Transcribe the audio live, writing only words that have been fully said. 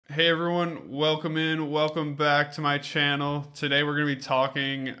Hey everyone, welcome back to my channel. Today we're going to be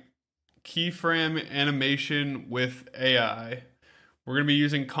talking keyframe animation with AI. We're going to be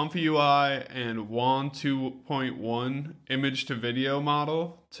using ComfyUI and Wan2.1 image to video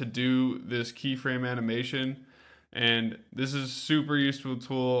model to do this keyframe animation. And this is a super useful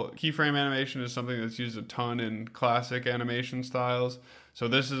tool. Keyframe animation is something that's used a ton in classic animation styles. So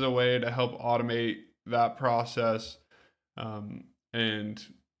this is a way to help automate that process and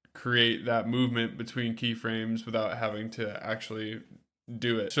create that movement between keyframes without having to actually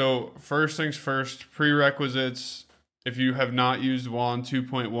do it. So first things first, prerequisites. If you have not used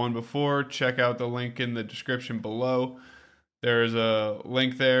Wan2.1 before, check out the link in the description below. There's a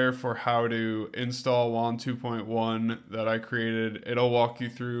link there for how to install Wan2.1 that I created. It'll walk you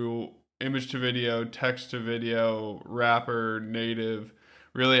through image to video, text to video, wrapper, native,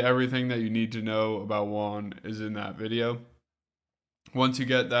 really everything that you need to know about Wan is in that video. Once you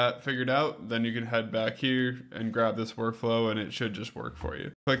get that figured out, then you can head back here and grab this workflow and it should just work for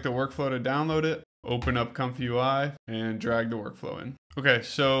you. Click the workflow to download it, open up ComfyUI and drag the workflow in. Okay,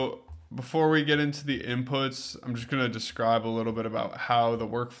 so before we get into the inputs, I'm just going to describe a little bit about how the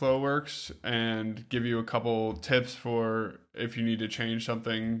workflow works and give you a couple tips for if you need to change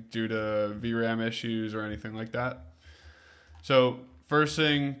something due to VRAM issues or anything like that. So first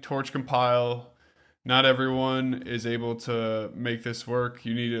thing, torch compile. Not everyone is able to make this work.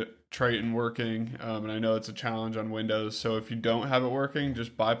 You need Triton working, and I know it's a challenge on Windows. So if you don't have it working,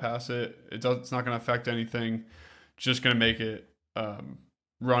 just bypass it. It's not going to affect anything. It's just going to make it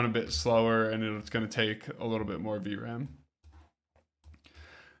run a bit slower, and it's going to take a little bit more VRAM.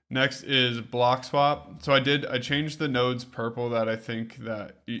 Next is block swap. So I changed the nodes purple that I think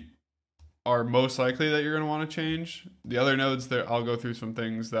that are most likely that you're going to want to change. The other nodes there, I'll go through some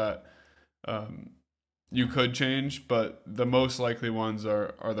things that you could change, but the most likely ones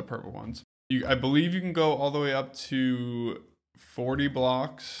are the purple ones. I believe you can go all the way up to 40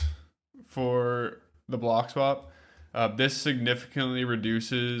 blocks for the block swap. This significantly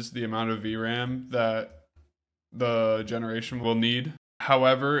reduces the amount of VRAM that the generation will need.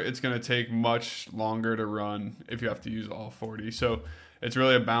 However, it's going to take much longer to run if you have to use all 40. So it's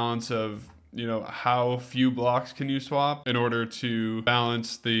really a balance of how few blocks can you swap in order to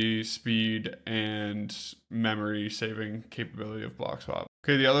balance the speed and memory saving capability of block swap.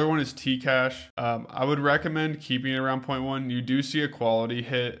 Okay, the other one is Tcache. I would recommend keeping it around 0.1. You do see a quality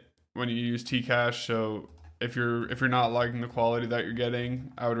hit when you use Tcache, so if you're not liking the quality that you're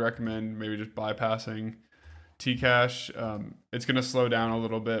getting, I would recommend maybe just bypassing Tcache. It's going to slow down a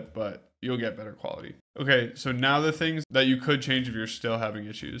little bit, but you'll get better quality. Okay, so now the things that you could change if you're still having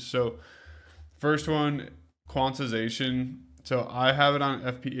issues. So first one, quantization. So I have it on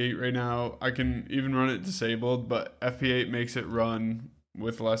FP8 right now. I can even run it disabled, but FP8 makes it run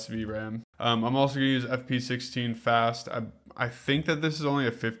with less VRAM. I'm also going to use FP16 fast. I think that this is only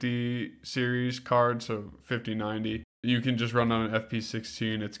a 50 series card, so 5090. You can just run on an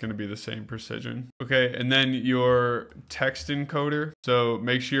FP16. It's going to be the same precision. Okay, and then your text encoder. So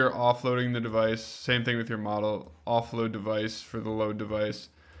make sure you're offloading the device. Same thing with your model. Offload device for the load device.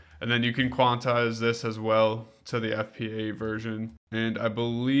 And then you can quantize this as well to the FP8 version. And I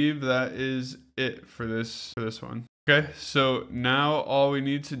believe that is it for this one. Okay, so now all we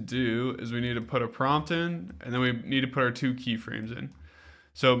need to do is we need to put a prompt in, and then we need to put our two keyframes in.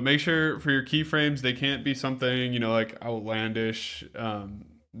 So make sure for your keyframes, they can't be something, like outlandish.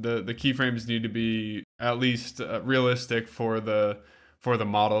 The keyframes need to be at least realistic for the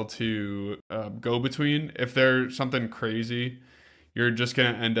model to go between. If they're something crazy, you're just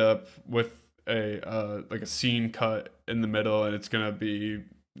going to end up with a scene cut in the middle, and it's going to be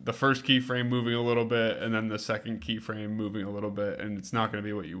the first keyframe moving a little bit and then the second keyframe moving a little bit, and it's not going to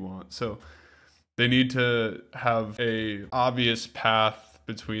be what you want. So they need to have a obvious path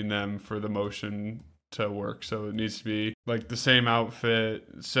between them for the motion to work. So it needs to be like the same outfit,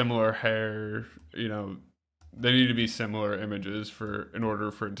 similar hair, they need to be similar images in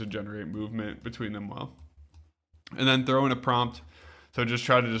order for it to generate movement between them well. And then throw in a prompt. So just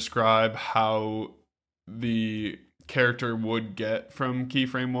try to describe how the character would get from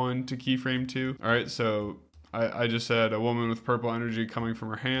keyframe 1 to keyframe 2. All right, so I just said a woman with purple energy coming from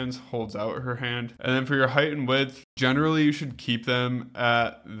her hands holds out her hand. And then for your height and width, generally you should keep them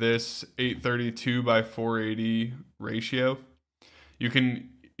at this 832 by 480 ratio. You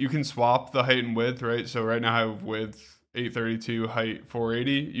can swap the height and width, right? So right now I have width 832, height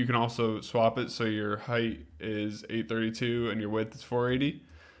 480. You can also swap it so your height is 832 and your width is 480.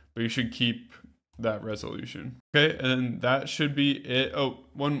 But you should keep that resolution. Okay, and then that should be it. Oh,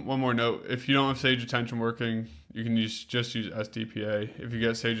 one more note. If you don't have Sage Attention working, you can just use SDPA. If you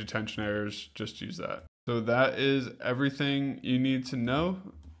get Sage Attention errors, just use that. So that is everything you need to know.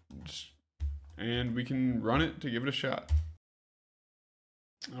 And we can run it to give it a shot.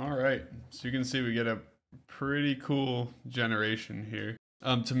 All right, so you can see we get a pretty cool generation here.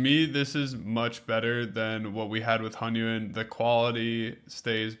 To me, this is much better than what we had with HunYuan. The quality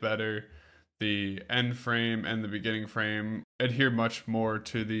stays better. The end frame and the beginning frame adhere much more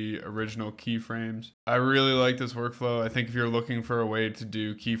to the original keyframes. I really like this workflow. I think if you're looking for a way to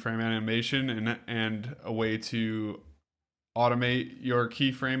do keyframe animation and a way to automate your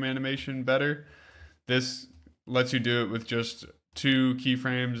keyframe animation better, this lets you do it with just 2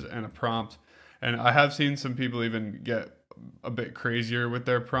 keyframes and a prompt. And I have seen some people even get a bit crazier with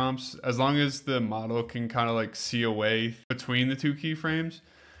their prompts. As long as the model can kind of like see a way between the 2 keyframes,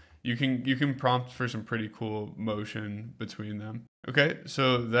 you can prompt for some pretty cool motion between them. Okay,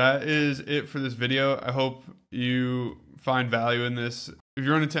 so that is it for this video. I hope you find value in this. If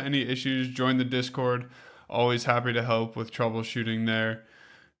you run into any issues, join the Discord. Always happy to help with troubleshooting there.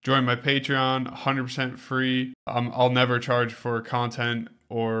 Join my Patreon, 100% free. I'll never charge for content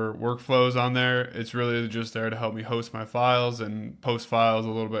or workflows on there. It's really just there to help me host my files and post files a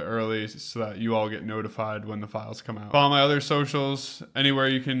little bit early so that you all get notified when the files come out. Follow my other socials. Anywhere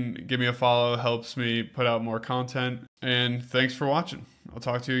you can give me a follow helps me put out more content. And thanks for watching. I'll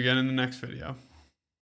talk to you again in the next video.